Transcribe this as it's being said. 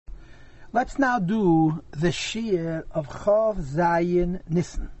Let's now do the Shir of Chav Zayin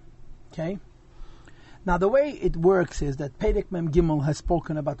Nissen. Okay? Now the way it works is that Perek Mem Gimel has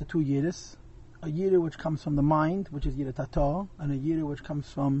spoken about the two Yiris. A Yira which comes from the mind, which is Yira Tata, and a Yira which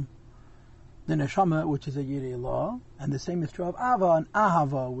comes from the Neshama, which is a Yira Law. And the same is true of Ava and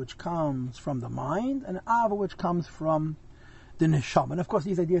Ahava, which comes from the mind, and Ava which comes from the Neshama. And of course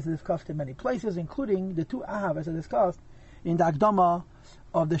these ideas are discussed in many places, including the two Ahavas are discussed in the Akdama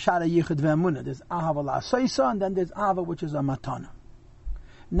of the Shara Yichud Ve'amunah. There's Ahava La'asoisa, and then there's Ava, which is a Matana.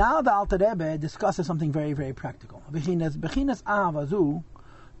 Now the Alter Rebbe discusses something very, very practical. Bechinas Ahava Zu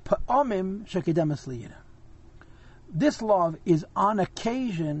Pa'omim Shekedemes Liyira. This love is on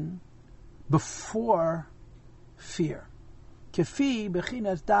occasion before fear. Kefi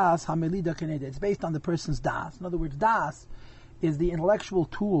Bechinas Das Hamelida Keneda. It's based on the person's Das. In other words, Das is the intellectual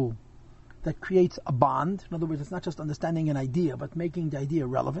tool that creates a bond. In other words, it's not just understanding an idea, but making the idea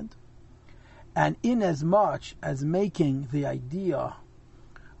relevant. And in as much as making the idea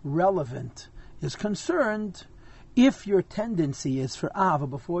relevant is concerned, if your tendency is for Ava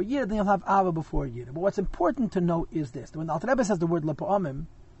before Yira, then you'll have Ava before Yira. But what's important to note is this. When the Alter Rebbe says the word Pa'amim,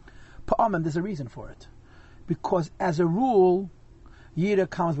 there's a reason for it. Because as a rule, Yira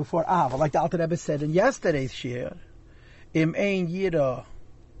comes before Ava. Like the Alter Rebbe said in yesterday's Shir, Im Ein Yira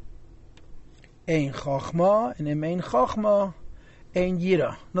Ein Chachma, and Im Ein Chachma Ein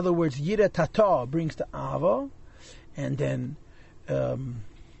Yira. In other words, Yira Tata brings to Ava, and then Chachma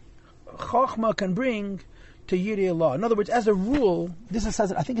can bring to Yira Allah. In other words, as a rule, this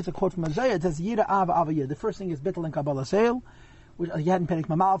says, I think it's a quote from Isaiah, it says Yira Ava Ava Yira. The first thing is Bittel and Kabbalah Seil, which you had in Perek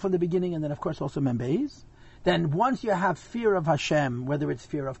Mamal from the beginning, and then of course also Membeis. Then once you have fear of Hashem, whether it's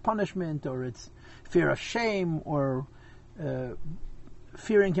fear of punishment, or it's fear of shame, or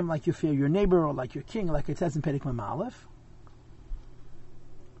fearing Him like you fear your neighbor, or like your king, like it says in Perek Mamal,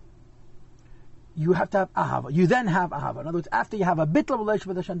 you have to have Ahava. You then have Ahava. In other words, after you have a bittul relationship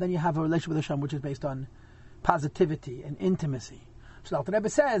with Hashem, then you have a relationship with Hashem which is based on positivity and intimacy. So the Alter Rebbe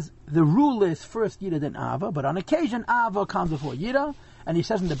says the rule is first Yira then Ahava, but on occasion Ahava comes before Yira, and he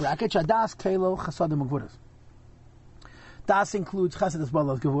says in the bracket, Shadas Kelo Chasadim Gvuras. Das includes Chesed as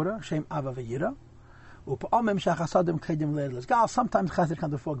well as Gevura, Shem Ava v'Yira. U'pa'amim shechasadim kedim le'elis Gal. Sometimes Chesed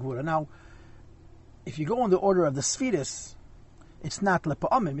comes before Gevura. Now, if you go in the order of the Sfiris, it's not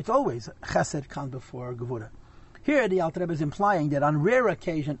lepa'amim, it's always chesed comes before gevura. Here the Alter Rebbe is implying that on rare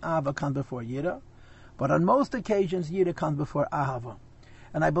occasion Ava comes before Yira, but on most occasions Yira comes before Ahava.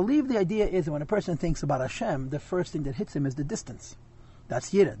 And I believe the idea is that when a person thinks about Hashem, the first thing that hits him is the distance. That's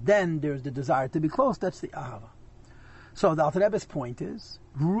Yira. Then there's the desire to be close, that's the Ahava. So the Alter Rebbe's point is,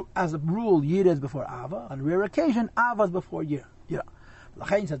 as a rule, Yira is before Ava. On rare occasion, Ava is before Yira.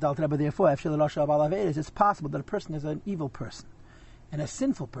 L'chein says the Alter Rebbe, therefore, it's possible that a person is an evil person and a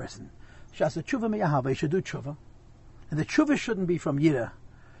sinful person. Shasa tshuva miyahava, he should do tshuva. And the tshuva shouldn't be from Yira,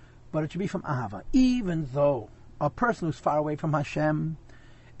 but it should be from Ahava. Even though a person who's far away from Hashem,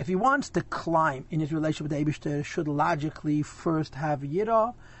 if he wants to climb in his relationship with the Eibishter, should logically first have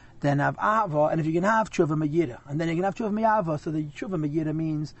Yira, then have Ahava, and if you can have tshuva miyira, and then you can have tshuva miyahava, so the tshuva miyira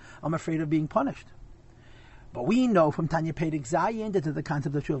means, I'm afraid of being punished. But we know from Tanya Perek Zayin that the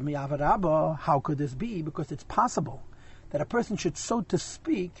concept of tshuva miyahava rabba, how could this be? Because it's possible that a person should, so to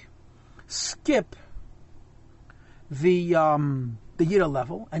speak, skip the Yira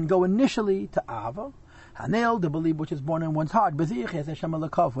level and go initially to Ava, Hanel, the belief which is born in one's heart, when he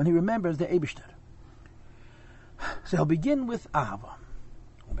remembers the Eibishter. So he'll begin with Ava.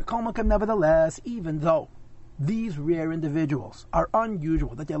 Nevertheless, even though these rare individuals are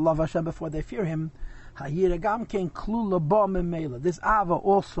unusual, that they love Hashem before they fear Him, this Ava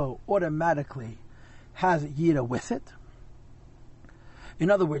also automatically has Yira with it. In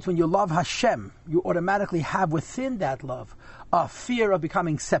other words, when you love Hashem, you automatically have within that love a fear of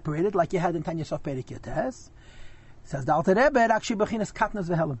becoming separated, like you had in Tanya Sof Perek Yotes. Says the Alter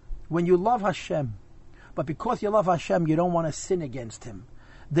Rebbe, when you love Hashem, but because you love Hashem, you don't want to sin against Him.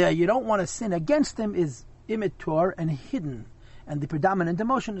 There, you don't want to sin against Him is immature and hidden, and the predominant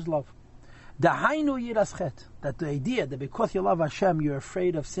emotion is love. That the idea that because you love Hashem, you're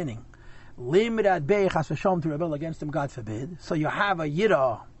afraid of sinning. To rebel against Him, God forbid. So you have a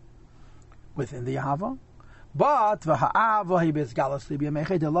Yira within the Ahava, but the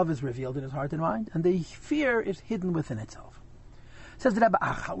love is revealed in his heart and mind, and the fear is hidden within itself. Says the Rebbe,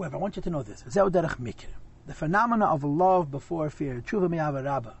 however, I want you to know this. The phenomena of love before fear, tshuva miyahava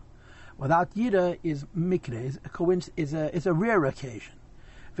rabba, without Yira is mikre, is a rare occasion.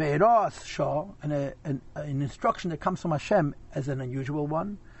 Ve'eros shah, an instruction that comes from Hashem as an unusual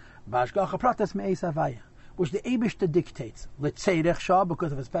one, which which the Eibishter dictates, L'tzeirech Shah,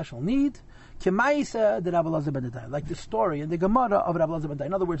 because of a special need, K'maisa de Rabbi Elazar ben Adai, like the story in the Gemara of Rabbi Elazar ben Adai.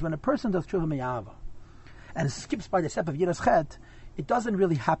 In other words, when a person does tshuva me'ava, and skips by the step of Yiras Chet, it doesn't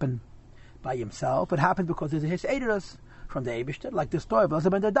really happen by himself. It happens because there's a Hisayrus from the Eibishter, like the story of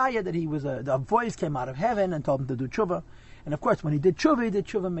Elazar ben Adai, that he was a voice came out of heaven and told him to do tshuva. And of course, when he did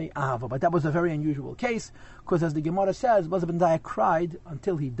tshuva me'ava. But that was a very unusual case, because as the Gemara says, Elazar ben Adai cried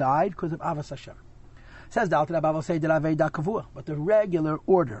until he died because of Avas Hashem. Says the Alter Rebbe say but the regular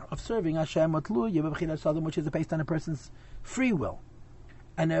order of serving Hashem, which is based on a person's free will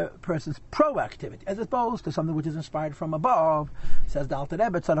and a person's proactivity, as opposed to something which is inspired from above, says the Alter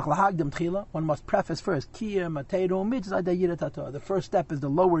Rebbe, one must preface first, the first step is the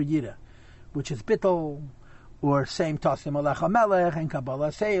lower yira, which is bittul, or same tasim alech melech and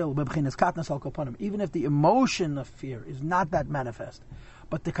kabbalah seil, even if the emotion of fear is not that manifest,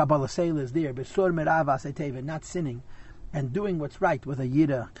 but the Kabbalah Seil is there, Besor Meravas Eteva, not sinning, and doing what's right with a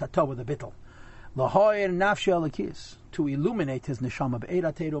Yira Kato, with a Bittel. Lahoyer Nafshi Alakis, to illuminate his Neshama,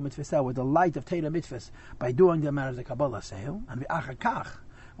 Be'era Teiro Mitzvah, with the light of Teiro Mitzvahs, by doing the matters of the Kabbalah Seil, and V'achakach,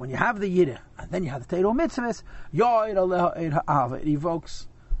 when you have the Yira, and then you have the Teiro Mitzvahs, Yoir Aleha Eir Ha'ava, it evokes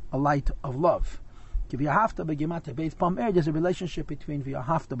a light of love. V'yahafta Be'gemata Beis Pam Eir, there's a relationship between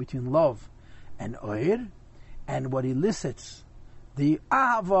V'yahafta, between love and Oir, and what elicits the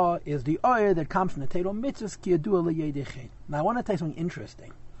ahava is the oil that comes from the Teiro Mitzvahs ki yadua le'yedechet. Now I want to tell you something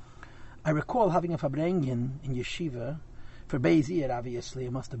interesting. I recall having a Farbrengen in yeshiva for Beis Yir, obviously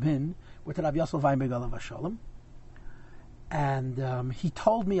it must have been, with Rav Yosef Weinberg alav hashalom, and he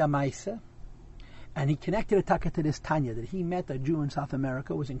told me a ma'aseh, and he connected it to this Tanya, that he met a Jew in South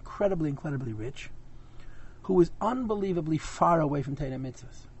America who was incredibly rich, who was unbelievably far away from Teiro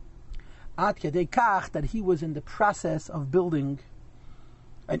Mitzvahs. Ad kedei kach, that he was in the process of building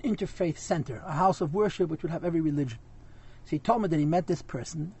an interfaith center, a house of worship which would have every religion. So he told me that he met this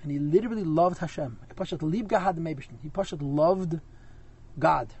person and he literally loved Hashem. He pashat loved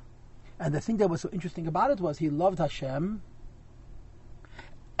God. And the thing that was so interesting about it was he loved Hashem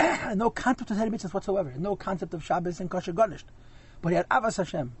and no concept of Teiro Mitzvahs whatsoever, no concept of Shabbos and Kosher Garnished. But he had Avas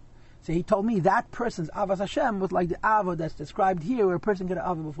Hashem. So he told me that person's Avas Hashem was like the Ava that's described here, where a person got an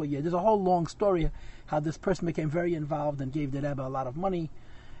Ava before year. There's a whole long story how this person became very involved and gave the Rebbe a lot of money,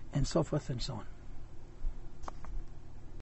 and so forth and so on.